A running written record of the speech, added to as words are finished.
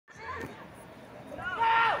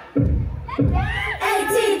ATTENTION.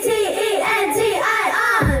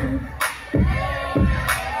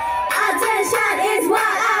 Attention is what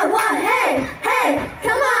I want. Hey, hey,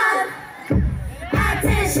 come on.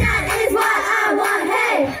 Attention is what I want.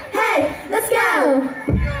 Hey, hey, let's go.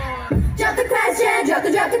 Drop the question, drop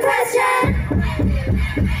the question.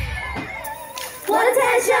 Want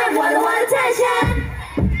attention, want attention.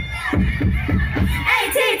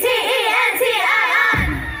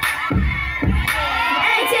 ATTENTION.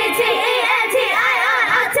 ATTENTION.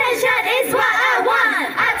 Attention is what I want.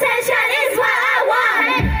 Attention is what I want.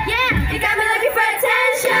 Yeah, you got me looking for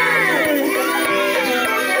attention.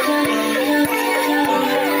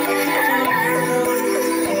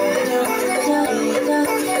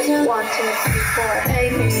 1, 2, 3, 4,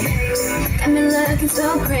 baby. Got me looking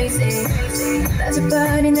so crazy. That's a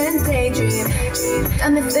burning and daydream.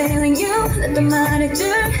 Got me feeling you, let the money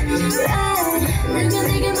do. 내가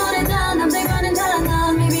네게 보내던 남들과는 다른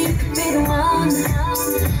넌. Maybe you could be the one.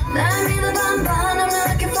 날 믿어본 번. I'm not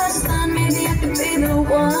looking for sun. Maybe I could be the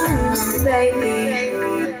one. Baby,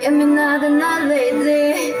 예민하다 나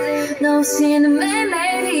lately. 너 없이는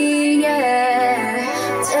매일매일이 yeah.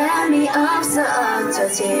 재미없어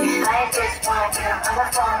어쩌지. I just want you on the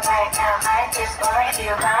phone right now. I just want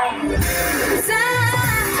you right now. 'Cause I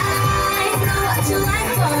know what you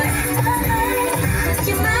like, boy.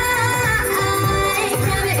 You're mine.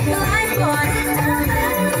 Grab it, you like, boy.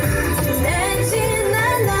 내지 난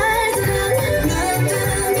날 들은 눈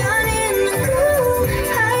뜨면 있는 cool.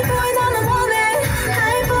 High boy 너는 원해.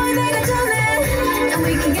 High boy 내가 전해. And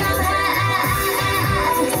we can go high.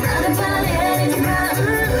 Not about anything but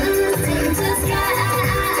take it to the sky.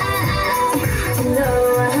 You know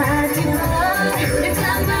I had you on. 우리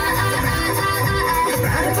come by.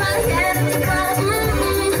 Not about anything but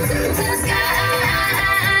take it to the sky.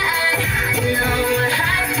 You know I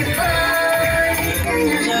had you on.